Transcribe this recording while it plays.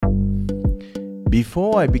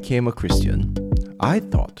Before I became a Christian, I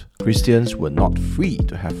thought Christians were not free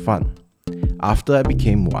to have fun. After I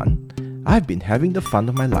became one, I've been having the fun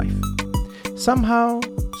of my life. Somehow,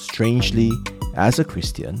 strangely, as a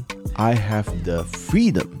Christian, I have the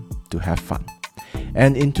freedom to have fun.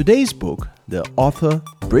 And in today's book, the author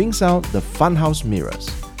brings out the funhouse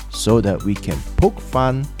mirrors so that we can poke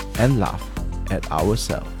fun and laugh at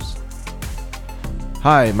ourselves.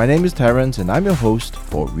 Hi, my name is Terence and I'm your host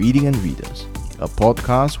for Reading and Readers, a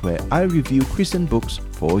podcast where I review Christian books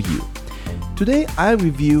for you. Today I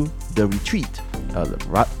review The Retreat,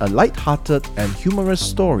 a light-hearted and humorous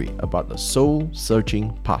story about a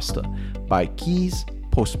soul-searching pastor by Kees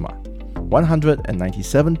Postma.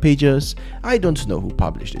 197 pages. I don't know who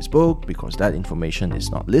published this book because that information is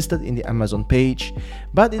not listed in the Amazon page,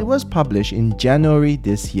 but it was published in January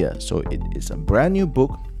this year, so it is a brand new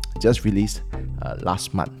book just released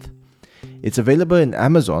last month. It's available in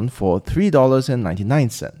Amazon for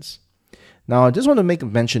 $3.99. Now, I just want to make a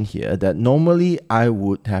mention here that normally I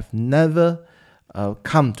would have never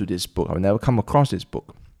come to this book. I would never come across this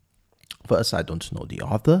book. First, I don't know the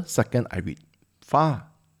author. Second, I read far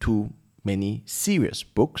too many serious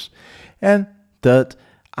books. And third,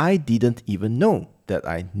 I didn't even know that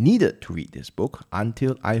I needed to read this book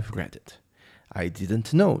until I've read it. I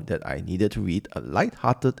didn't know that I needed to read a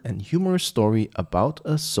light-hearted and humorous story about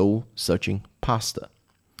a soul-searching pastor.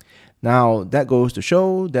 Now, that goes to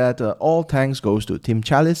show that all thanks goes to Tim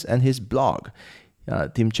Challies and his blog.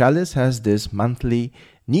 Tim Challies has this monthly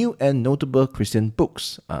New and Notable Christian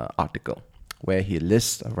Books article, where he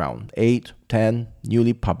lists around 8-10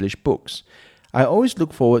 newly published books. I always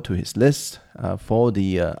look forward to his list for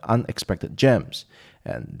the unexpected gems,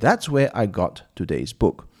 and that's where I got today's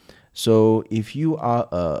book. So if you are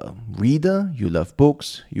a reader, you love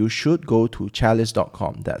books, you should go to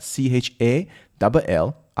challies.com. That's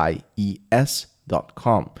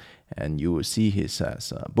CHALLIES.com. And you will see his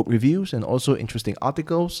book reviews and also interesting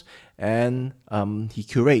articles. And he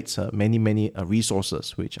curates many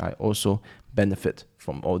resources, which I also benefit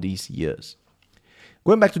from all these years.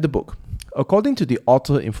 Going back to the book. According to the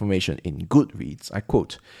author information in Goodreads, I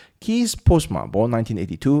quote, Kees Postma, born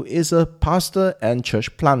 1982, is a pastor and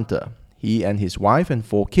church planter. He and his wife and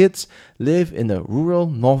 4 kids live in a rural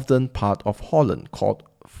northern part of Holland called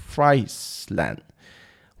Friesland,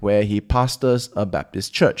 where he pastors a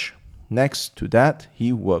Baptist church. Next to that,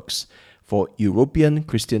 he works for European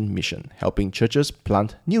Christian Mission, helping churches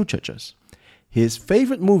plant new churches. His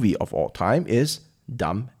favorite movie of all time is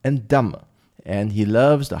Dumb and Dumber, and he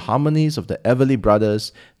loves the harmonies of the Everly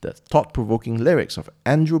Brothers, the thought-provoking lyrics of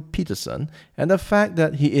Andrew Peterson, and the fact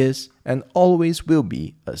that he is and always will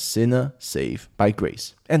be a sinner saved by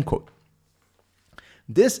grace. End quote.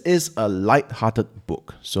 This is a light-hearted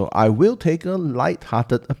book, so I will take a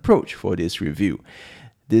light-hearted approach for this review.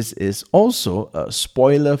 This is also a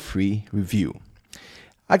spoiler-free review.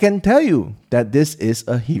 I can tell you that this is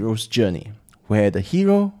a hero's journey, where the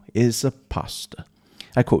hero is a pastor.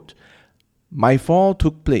 I quote, My fall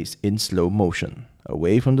took place in slow motion,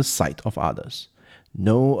 away from the sight of others.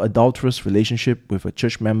 No adulterous relationship with a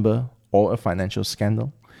church member or a financial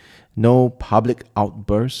scandal. No public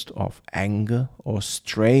outburst of anger or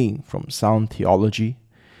straying from sound theology.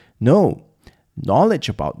 No, knowledge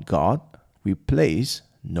about God replaced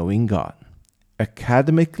knowing God.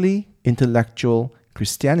 Academically intellectual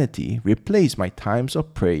Christianity replaced my times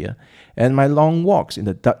of prayer and my long walks in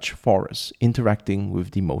the Dutch forest interacting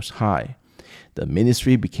with the Most High. The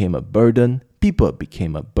ministry became a burden, people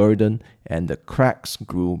became a burden, and the cracks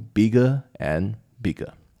grew bigger and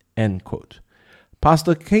bigger. End quote.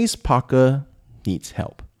 Pastor Kees Parker needs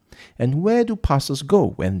help. And where do pastors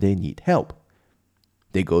go when they need help?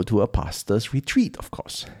 They go to a pastor's retreat, of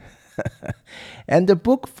course. And the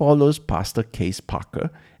book follows Pastor Kees Parker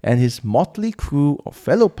and his motley crew of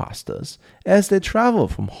fellow pastors as they travel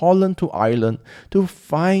from Holland to Ireland to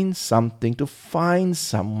find something, to find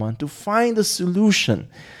someone, to find a solution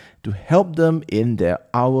to help them in their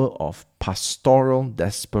hour of pastoral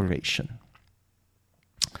desperation.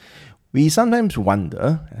 We sometimes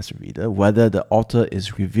wonder, as a reader, whether the author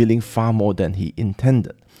is revealing far more than he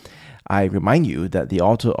intended. I remind you that the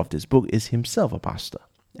author of this book is himself a pastor,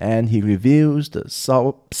 and he reveals the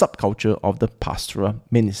subculture of the pastoral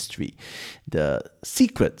ministry, the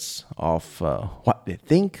secrets of what they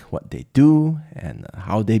think, what they do, and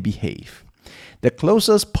how they behave. The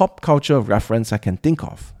closest pop culture reference I can think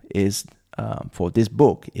of is for this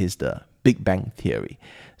book is the Big Bang Theory.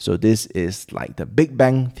 So this is like the Big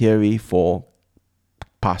Bang Theory for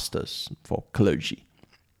pastors, for clergy.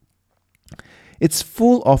 It's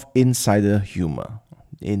full of insider humor.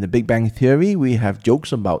 In The Big Bang Theory, we have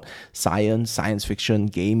jokes about science, science fiction,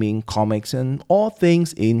 gaming, comics, and all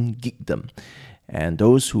things in geekdom. And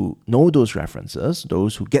those who know those references,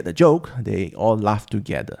 those who get the joke, they all laugh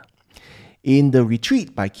together. In The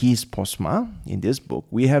Retreat by Keith Postma, in this book,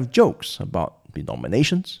 we have jokes about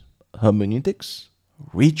denominations, hermeneutics,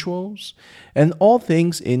 rituals, and all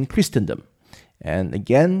things in Christendom. And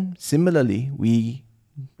again, similarly, we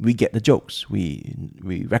get the jokes. We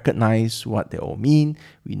recognize what they all mean.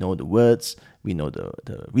 We know the words. We know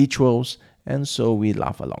the rituals. And so we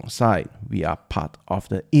laugh alongside. We are part of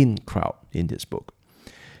the in crowd in this book.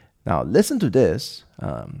 Now, listen to this.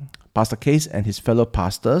 Pastor Case and his fellow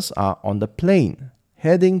pastors are on the plane,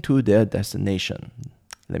 heading to their destination.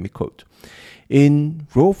 Let me quote. In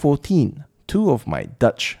row 14, two of my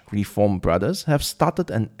Dutch Reformed brothers have started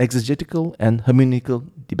an exegetical and hermeneutical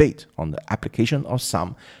debate on the application of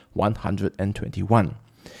Psalm 121.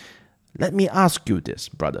 Let me ask you this,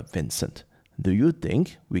 Brother Vincent. Do you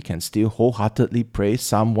think we can still wholeheartedly pray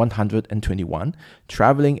Psalm 121,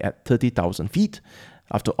 traveling at 30,000 feet?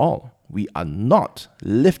 After all, we are not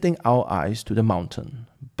lifting our eyes to the mountain,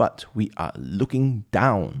 but we are looking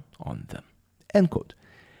down on them. End quote.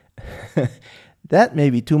 That may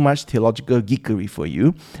be too much theological geekery for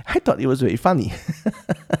you. I thought it was very funny.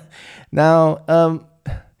 Now,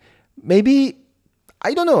 maybe,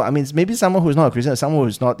 I don't know. I mean, maybe someone who's not a Christian, someone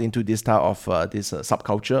who's not into this type of this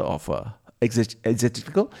subculture of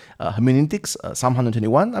exegetical, hermeneutics, Psalm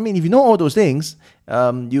 121. I mean, if you know all those things,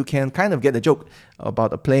 you can kind of get the joke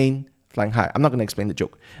about a plane flying high. I'm not going to explain the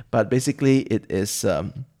joke, but basically it is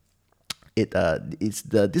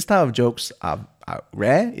this type of jokes are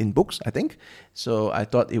rare in books, I think. So I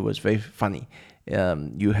thought it was very funny.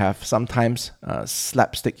 You have sometimes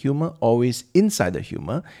slapstick humor, always insider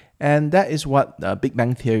humor, and that is what Big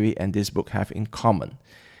Bang Theory and this book have in common.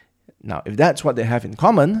 Now, if that's what they have in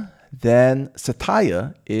common, then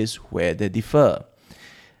satire is where they differ.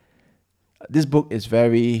 This book is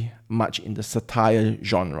very much in the satire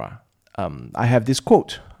genre. I have this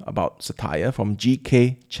quote about satire from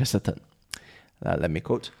G.K. Chesterton. Let me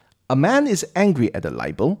quote. A man is angry at a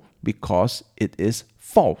libel because it is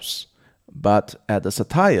false, but at a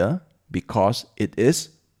satire because it is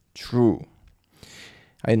true.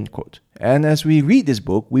 End quote. And as we read this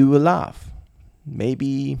book, we will laugh.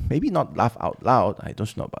 Maybe not laugh out loud, I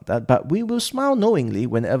don't know about that, but we will smile knowingly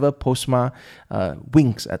whenever Postma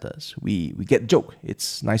winks at us. We get the joke.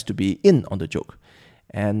 It's nice to be in on the joke.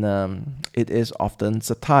 And it is often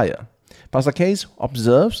satire. Pastor Case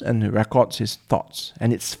observes and records his thoughts,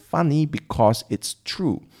 and it's funny because it's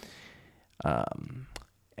true.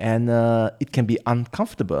 And it can be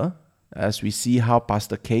uncomfortable as we see how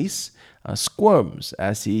Pastor Case squirms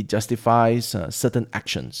as he justifies certain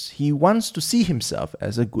actions. He wants to see himself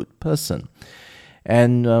as a good person.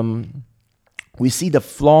 And we see the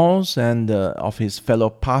flaws and of his fellow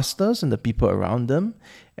pastors and the people around them.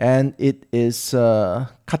 And it is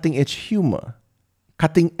cutting edge humor,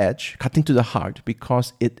 cutting to the heart,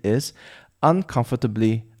 because it is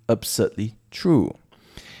uncomfortably, absurdly true.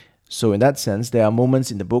 So in that sense, there are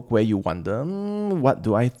moments in the book where you wonder, what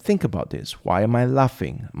do I think about this? Why am I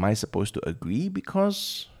laughing? Am I supposed to agree?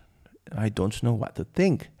 Because I don't know what to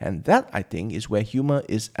think. And that, I think, is where humor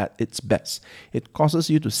is at its best. It causes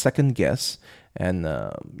you to second guess and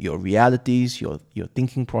your realities, your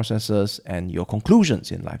thinking processes, and your conclusions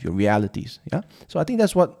in life, your realities. Yeah. So I think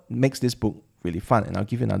that's what makes this book really fun. And I'll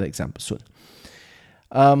give you another example soon.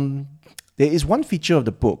 There is one feature of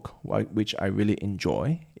the book which I really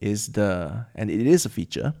enjoy, and it is a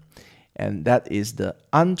feature, and that is the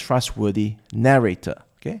untrustworthy narrator.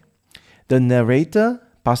 Okay, the narrator,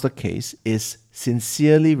 Pastor Case, is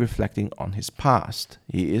sincerely reflecting on his past.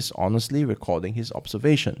 He is honestly recording his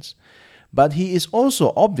observations, but he is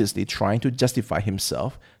also obviously trying to justify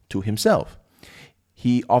himself to himself.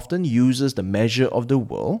 He often uses the measure of the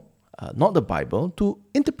world, not the Bible, to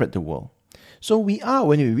interpret the world. So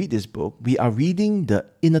when we read this book, we are reading the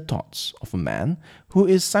inner thoughts of a man who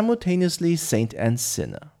is simultaneously saint and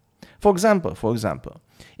sinner. For example,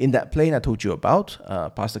 in that plane I told you about,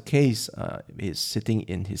 Pastor Case is sitting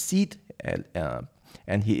in his seat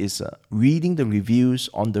and he is reading the reviews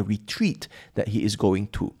on the retreat that he is going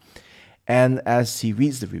to. And as he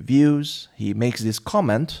reads the reviews, he makes this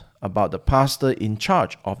comment about the pastor in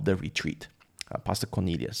charge of the retreat, Pastor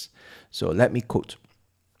Cornelius. So let me quote.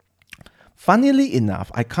 Funnily enough,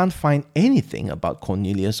 I can't find anything about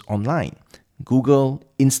Cornelius online. Google,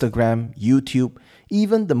 Instagram, YouTube,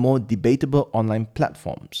 even the more debatable online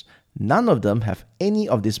platforms. None of them have any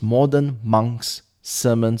of these modern monks'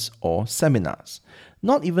 sermons or seminars.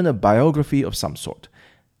 Not even a biography of some sort.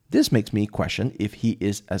 This makes me question if he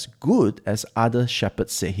is as good as other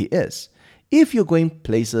shepherds say he is. If you're going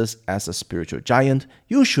places as a spiritual giant,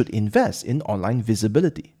 you should invest in online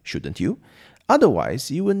visibility, shouldn't you?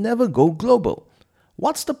 Otherwise, you will never go global.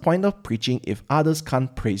 What's the point of preaching if others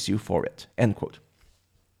can't praise you for it? End quote.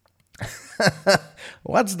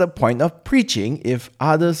 What's the point of preaching if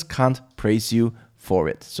others can't praise you for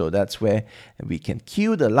it? So that's where we can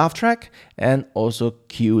cue the laugh track and also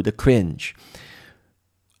cue the cringe.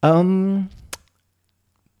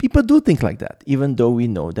 People do think like that, even though we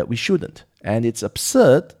know that we shouldn't. And it's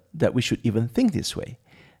absurd that we should even think this way,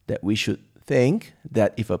 that we should think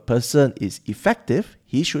that if a person is effective,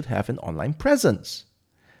 he should have an online presence.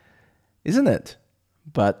 Isn't it?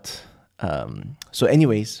 But, so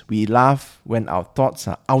anyways, we laugh when our thoughts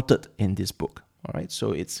are outed in this book. All right,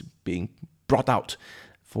 so it's being brought out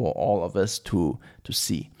for all of us to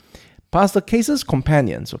see. Pastor Case's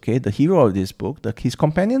companions, okay, the hero of this book, his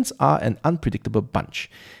companions are an unpredictable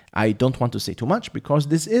bunch. I don't want to say too much because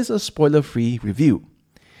this is a spoiler-free review.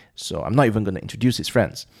 So I'm not even going to introduce his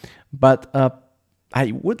friends. But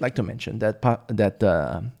I would like to mention that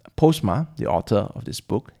Postma, the author of this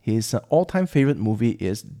book, his all-time favorite movie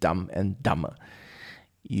is Dumb and Dumber.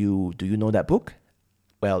 Do you know that book?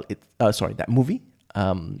 Well, that movie.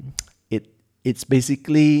 It's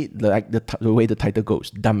basically like the way the title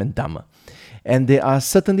goes, Dumb and Dumber. And there are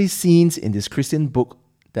certainly scenes in this Christian book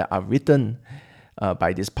that are written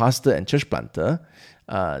by this pastor and church planter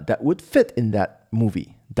that would fit in that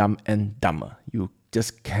movie, Dumb and Dumber. You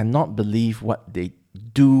just cannot believe what they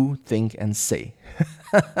do, think, and say.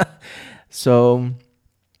 So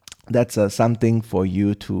that's something for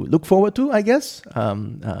you to look forward to, I guess.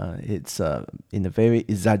 It's in a very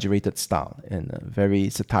exaggerated style and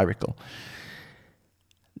very satirical.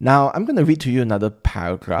 Now, I'm going to read to you another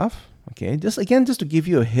paragraph, okay? Just to give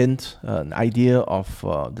you a hint, an idea of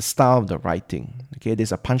the style of the writing, okay?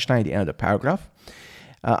 There's a punchline at the end of the paragraph.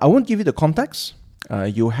 I won't give you the context.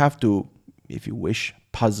 You have to, if you wish,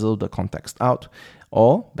 puzzle the context out,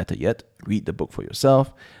 or better yet, read the book for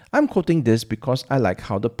yourself. I'm quoting this because I like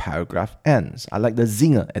how the paragraph ends. I like the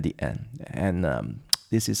zinger at the end, and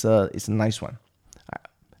it's a nice one,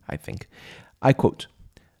 I think. I quote,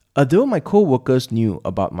 "Although my co-workers knew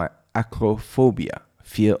about my acrophobia,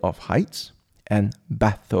 fear of heights, and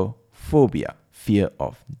bathyphobia, fear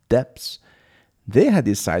of depths, they had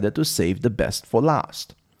decided to save the best for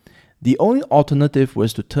last. The only alternative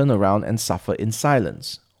was to turn around and suffer in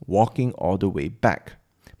silence, walking all the way back.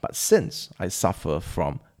 But since I suffer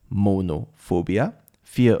from monophobia,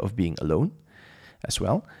 fear of being alone, as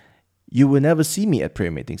well, you will never see me at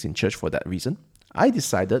prayer meetings in church for that reason. I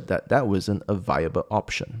decided that wasn't a viable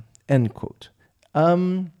option." End quote.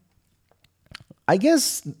 I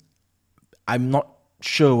guess I'm not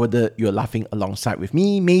sure whether you're laughing alongside with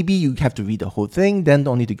me. Maybe you have to read the whole thing, then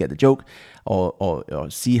only to get the joke or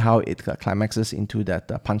see how it climaxes into that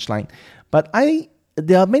punchline. But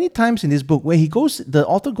there are many times in this book where the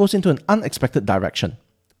author goes into an unexpected direction.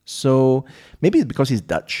 So maybe it's because he's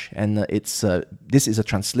Dutch and this is a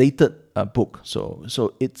translated book. So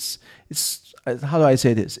it's how do I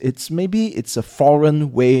say this? It's a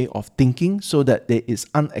foreign way of thinking, so that there is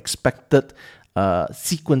unexpected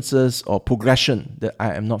sequences or progression that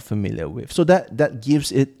I am not familiar with. So that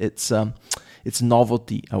gives it its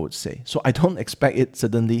novelty, I would say. So I don't expect it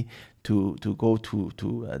suddenly to go to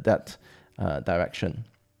that direction.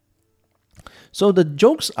 So the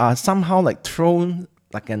jokes are somehow like thrown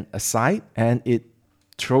like an aside, and it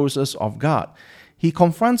throws us off guard. He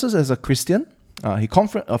confronts us as a Christian.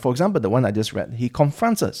 For example, the one I just read, he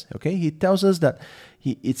confronts us. Okay, he tells us that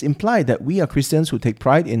it's implied that we are Christians who take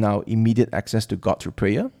pride in our immediate access to God through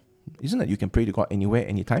prayer. Isn't it? You can pray to God anywhere,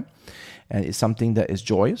 anytime, and it's something that is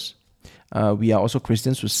joyous. We are also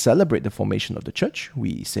Christians who celebrate the formation of the church.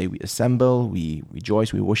 We say we assemble, we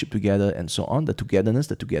rejoice, we worship together, and so on. The togetherness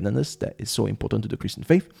that is so important to the Christian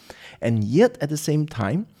faith. And yet, at the same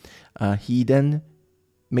time, he then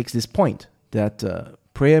makes this point that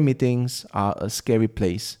prayer meetings are a scary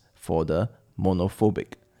place for the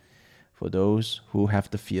monophobic, for those who have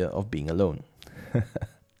the fear of being alone.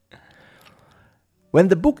 When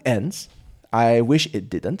the book ends, I wish it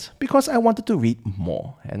didn't, because I wanted to read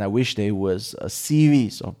more, and I wish there was a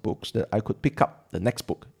series of books that I could pick up, the next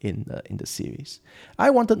book in the series. I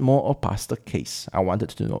wanted more of Pastor Case. I wanted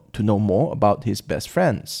to know more about his best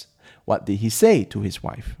friends. What did he say to his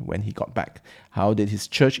wife when he got back? How did his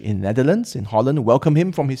church in Netherlands, in Holland, welcome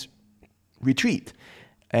him from his retreat?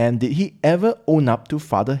 And did he ever own up to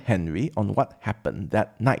Father Henry on what happened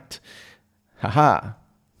that night? Haha!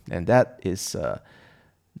 And that is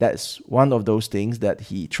That's one of those things that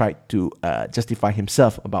he tried to justify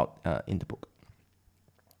himself about in the book.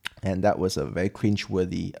 And that was a very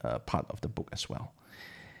cringe-worthy part of the book as well.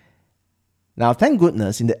 Now, thank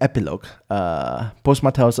goodness, in the epilogue,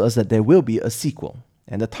 Postma tells us that there will be a sequel.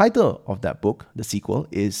 And the title of that book, the sequel,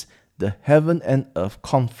 is The Heaven and Earth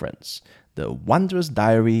Conference, The Wondrous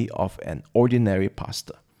Diary of an Ordinary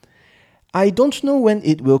Pastor. I don't know when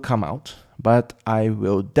it will come out, but I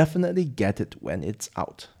will definitely get it when it's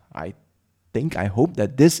out. I hope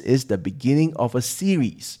that this is the beginning of a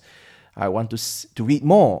series. I want to read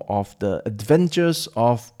more of the adventures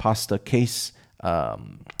of Pastor Case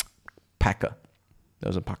Packer. There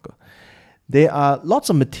was a Packer. There are lots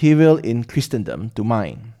of material in Christendom to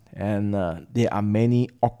mine, and there are many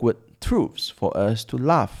awkward truths for us to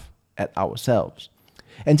laugh at ourselves.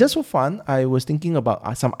 And just for fun, I was thinking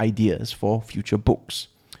about some ideas for future books.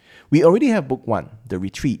 We already have book 1, The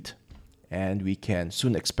Retreat, and we can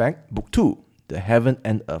soon expect book 2, The Heaven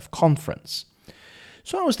and Earth Conference.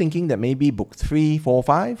 So I was thinking that maybe book 3, 4,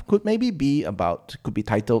 5 could be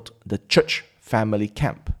titled The Church Family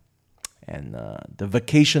Camp, and The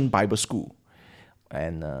Vacation Bible School,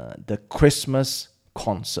 and The Christmas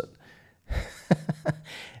Concert.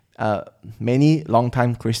 Many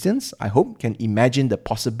long-time Christians, I hope, can imagine the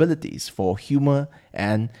possibilities for humor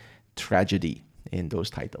and tragedy in those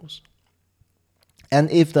titles. And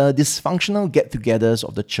if the dysfunctional get-togethers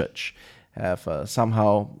of the church have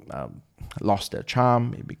somehow lost their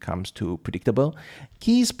charm, it becomes too predictable,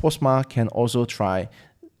 Keys Postma can also try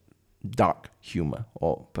dark humor,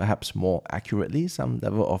 or perhaps more accurately, some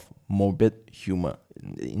level of morbid humor,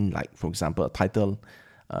 in like, for example, a title,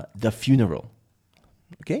 The Funeral.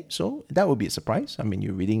 Okay, so that would be a surprise. I mean,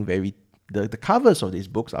 you're reading the covers of these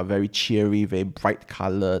books are very cheery, very bright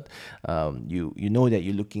colored. You know that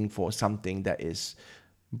you're looking for something that is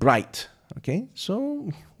bright. Okay, so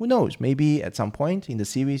who knows? Maybe at some point in the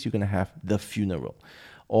series, you're going to have The Funeral.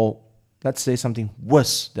 Or let's say something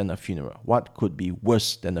worse than a funeral. What could be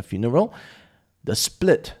worse than a funeral? The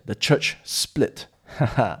split, the church split.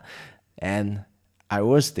 And I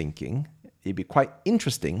was thinking it'd be quite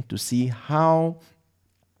interesting to see how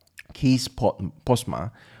Kees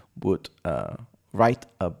Postma would write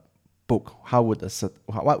a book.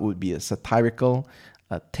 What would be a satirical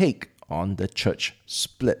take on the church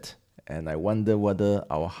split? And I wonder whether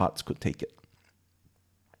our hearts could take it.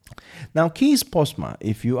 Now, Kees Postma,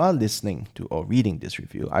 if you are listening to or reading this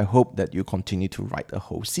review, I hope that you continue to write a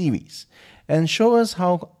whole series and show us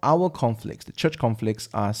how our conflicts, the church conflicts,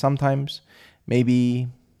 are sometimes, maybe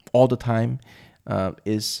all the time,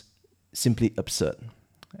 is simply absurd.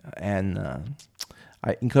 And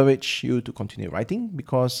I encourage you to continue writing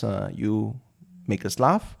because you make us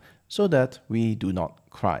laugh so that we do not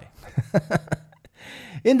cry.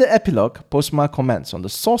 In the epilogue, Postma comments on the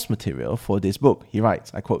source material for this book. He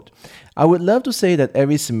writes, I quote, "I would love to say that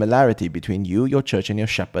every similarity between you, your church, and your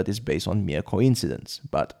shepherd is based on mere coincidence,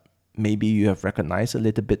 but maybe you have recognized a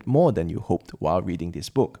little bit more than you hoped while reading this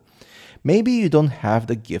book. Maybe you don't have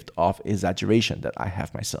the gift of exaggeration that I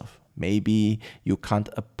have myself. Maybe you can't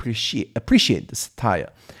appreciate the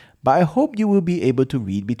satire, but I hope you will be able to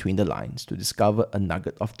read between the lines to discover a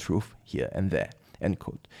nugget of truth here and there." End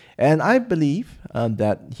quote. And I believe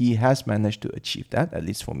that he has managed to achieve that, at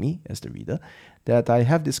least for me as the reader, that I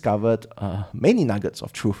have discovered many nuggets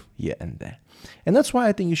of truth here and there. And that's why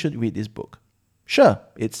I think you should read this book. Sure,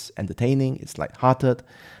 it's entertaining, it's lighthearted,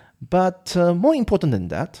 but more important than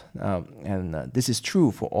that, and this is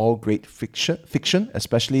true for all great fiction,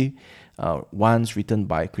 especially ones written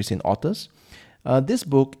by Christian authors, this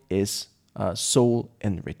book is soul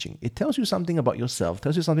enriching. It tells you something about yourself,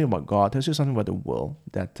 tells you something about God, tells you something about the world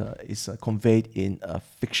that is conveyed in a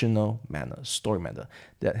fictional manner, story manner,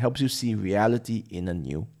 that helps you see reality in a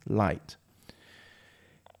new light.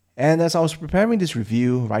 And as I was preparing this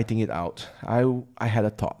review, writing it out, I had a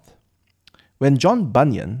thought. When John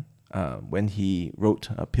Bunyan, when he wrote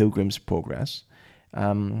Pilgrim's Progress,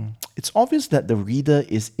 it's obvious that the reader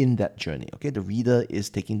is in that journey. Okay, the reader is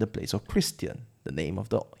taking the place of Christian. The name of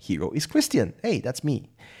the hero is Christian. Hey, that's me.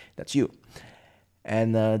 That's you.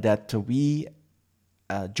 And that we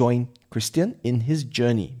join Christian in his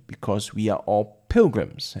journey because we are all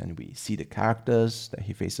pilgrims and we see the characters that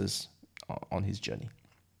he faces on his journey.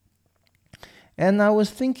 And I was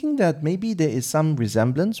thinking that maybe there is some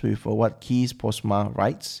resemblance with what Kees Postma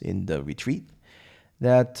writes in The Retreat,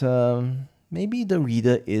 that maybe the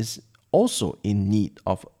reader is also in need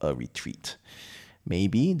of a retreat.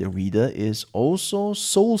 Maybe the reader is also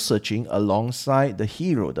soul-searching alongside the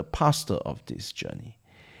hero, the pastor of this journey.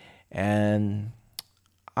 And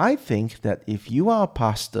I think that if you are a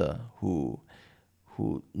pastor who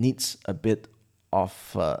who needs a bit of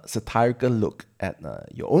a satirical look at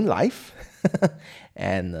your own life,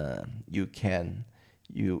 and you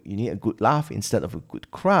need a good laugh instead of a good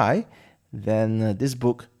cry, then this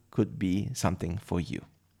book could be something for you,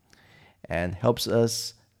 and helps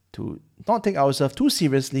us to not take ourselves too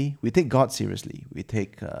seriously. We take God seriously. We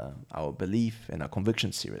take our belief and our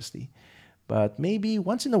conviction seriously. But maybe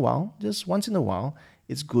once in a while, just once in a while,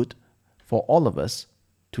 it's good for all of us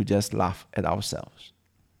to just laugh at ourselves.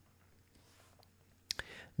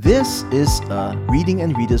 This is a Reading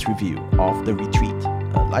and Readers review of The Retreat,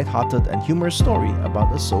 a lighthearted and humorous story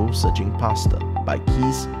about a soul-searching pastor by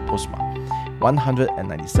Kees Postma.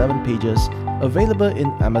 197 pages, available in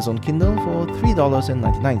Amazon Kindle for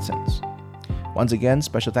 $3.99. Once again,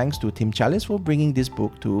 special thanks to Tim Challies for bringing this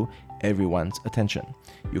book to everyone's attention.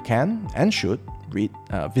 You can and should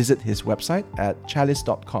visit his website at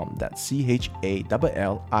challies.com. That's CHALLIES.com.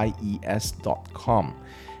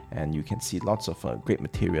 And you can see lots of great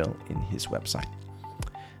material in his website.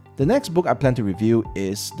 The next book I plan to review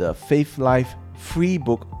is the Faith Life free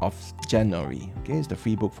book of January. Okay, it's the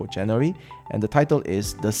free book for January, and the title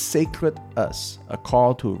is The Sacred Us, A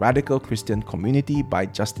Call to Radical Christian Community by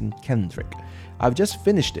Justin Kendrick. I've just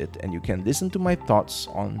finished it, and you can listen to my thoughts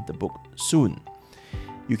on the book soon.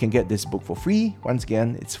 You can get this book for free. Once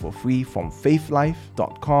again, it's for free from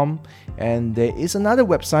faithlife.com. And there is another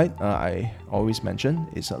website I always mention,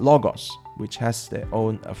 is Logos, which has their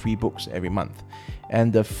own free books every month.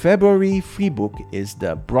 And the February free book is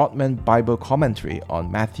the Broadman Bible Commentary on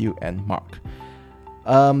Matthew and Mark.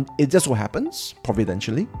 It just so happens,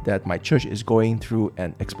 providentially, that my church is going through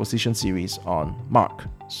an exposition series on Mark.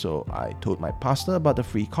 So I told my pastor about the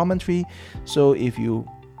free commentary. So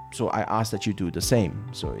I ask that you do the same.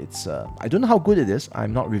 So it's, I don't know how good it is.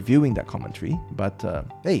 I'm not reviewing that commentary, but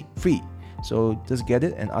hey, free. So just get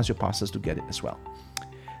it and ask your pastors to get it as well.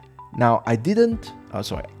 Now, I don't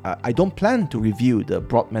plan to review the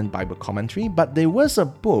Broadman Bible Commentary, but there was a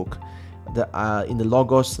book that in the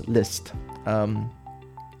Logos list.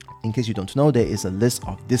 In case you don't know, there is a list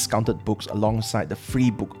of discounted books alongside the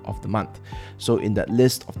free book of the month. So in that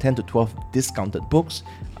list of 10 to 12 discounted books,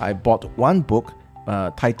 I bought one book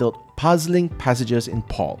titled Puzzling Passages in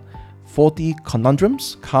Paul, 40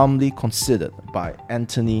 Conundrums Calmly Considered by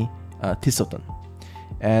Anthony Thiselton.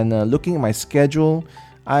 And looking at my schedule,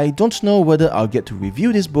 I don't know whether I'll get to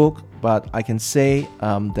review this book, but I can say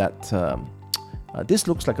that this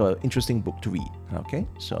looks like an interesting book to read. Okay,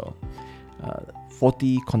 so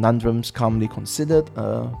 40 Conundrums Calmly Considered,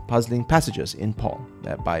 Puzzling Passages in Paul,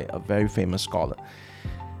 by a very famous scholar,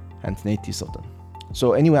 Anthony Thiselton.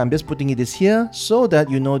 So anyway, I'm just putting this here so that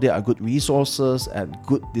you know there are good resources and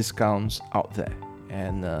good discounts out there.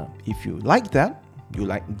 And if you like that, you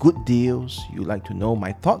like good deals, you like to know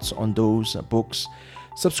my thoughts on those books,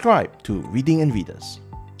 subscribe to Reading and Readers,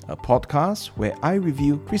 a podcast where I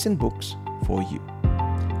review Christian books for you.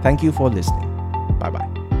 Thank you for listening.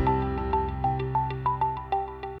 Bye-bye.